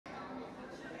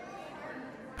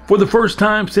For the first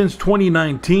time since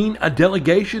 2019, a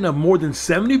delegation of more than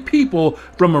 70 people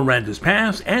from Aransas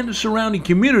Pass and the surrounding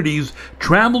communities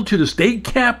traveled to the state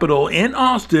capitol in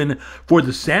Austin for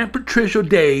the San Patricio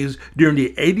Days during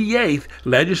the 88th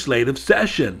legislative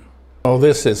session. Oh,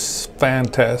 this is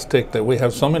fantastic that we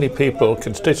have so many people,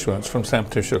 constituents from San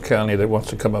Patricio County that wants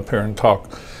to come up here and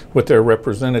talk with their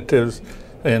representatives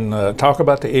and talk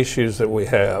about the issues that we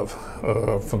have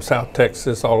from South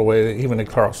Texas all the way even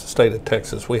across the state of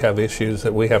Texas. We have issues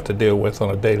that we have to deal with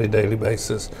on a daily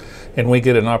basis, and we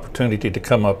get an opportunity to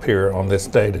come up here on this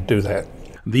day to do that.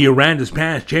 The Aransas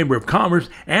Pass Chamber of Commerce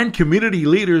and community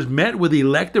leaders met with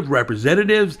elected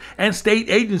representatives and state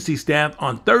agency staff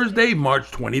on Thursday, March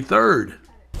 23rd.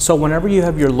 So whenever you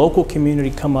have your local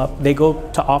community come up, they go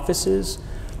to offices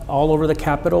all over the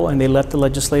Capitol and they let the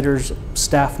legislators'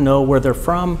 staff know where they're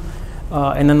from.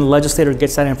 And then the legislator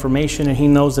gets that information and he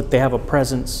knows that they have a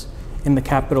presence in the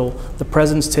Capitol. The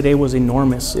presence today was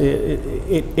enormous.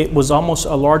 It was almost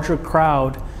a larger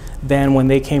crowd than when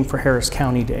they came for Harris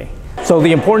County Day. So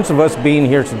the importance of us being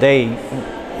here today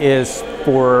is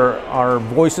for our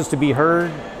voices to be heard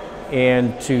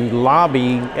and to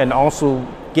lobby and also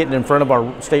getting in front of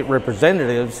our state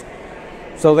representatives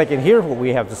so they can hear what we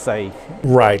have to say.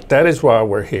 Right, that is why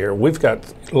we're here. We've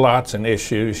got lots of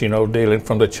issues, you know, dealing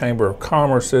from the Chamber of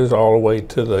Commerce's all the way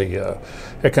to the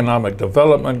economic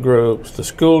development groups, the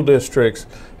school districts.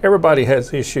 Everybody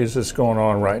has issues that's going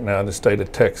on right now in the state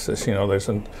of Texas. You know, there's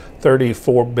a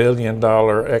 $34 billion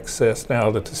excess now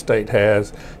that the state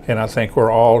has, and I think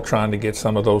we're all trying to get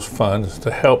some of those funds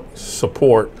to help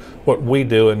support what we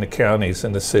do in the counties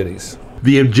and the cities.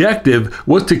 The objective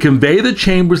was to convey the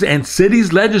chamber's and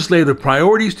city's legislative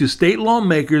priorities to state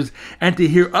lawmakers and to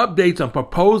hear updates on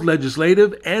proposed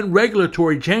legislative and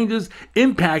regulatory changes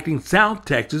impacting South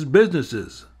Texas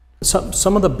businesses.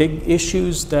 Some of the big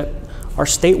issues that are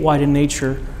statewide in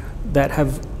nature that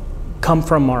have come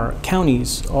from our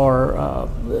counties are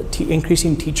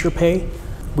increasing teacher pay.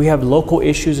 We have local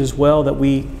issues as well that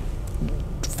we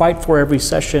fight for every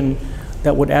session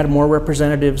that would add more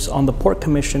representatives on the Port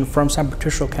Commission from San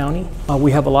Patricio County.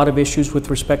 We have a lot of issues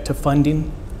with respect to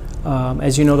funding.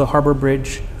 As you know, the Harbor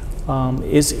Bridge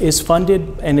is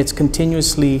funded, and it's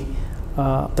continuously,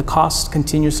 the cost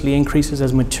continuously increases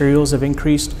as materials have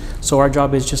increased. So our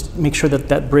job is just make sure that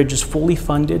that bridge is fully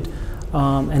funded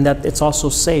and that it's also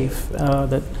safe,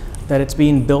 that it's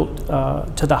being built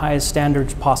to the highest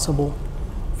standards possible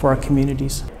for our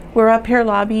communities. We're up here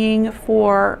lobbying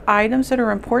for items that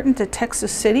are important to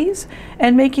Texas cities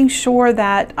and making sure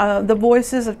that the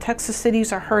voices of Texas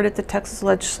cities are heard at the Texas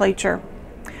legislature.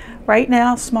 Right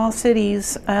now, small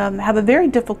cities have a very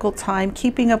difficult time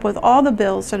keeping up with all the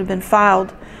bills that have been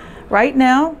filed. Right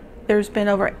now, there's been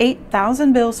over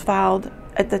 8,000 bills filed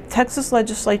at the Texas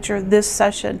legislature this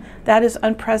session. That is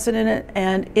unprecedented,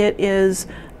 and it is,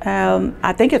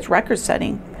 I think it's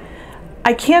record-setting.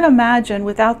 I can't imagine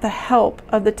without the help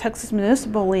of the Texas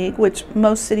Municipal League, which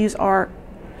most cities are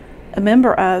a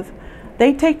member of,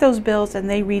 they take those bills and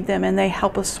they read them and they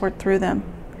help us sort through them.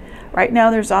 Right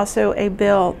now there's also a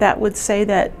bill that would say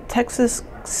that Texas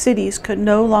cities could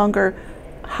no longer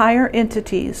hire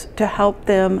entities to help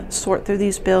them sort through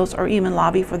these bills or even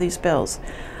lobby for these bills.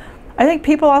 I think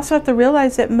people also have to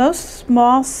realize that most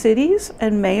small cities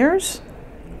and mayors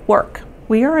work.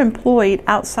 We are employed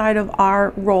outside of our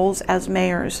roles as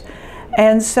mayors.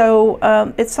 And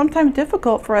so it's sometimes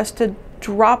difficult for us to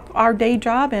drop our day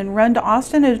job and run to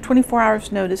Austin at a 24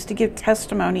 hours notice to give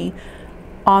testimony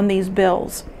on these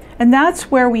bills. And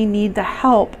that's where we need the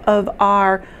help of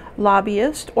our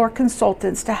lobbyists or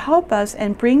consultants to help us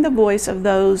and bring the voice of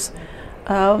those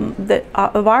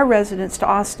of our residents to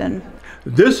Austin.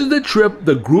 This is the trip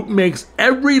the group makes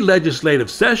every legislative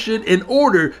session in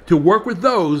order to work with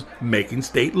those making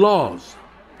state laws.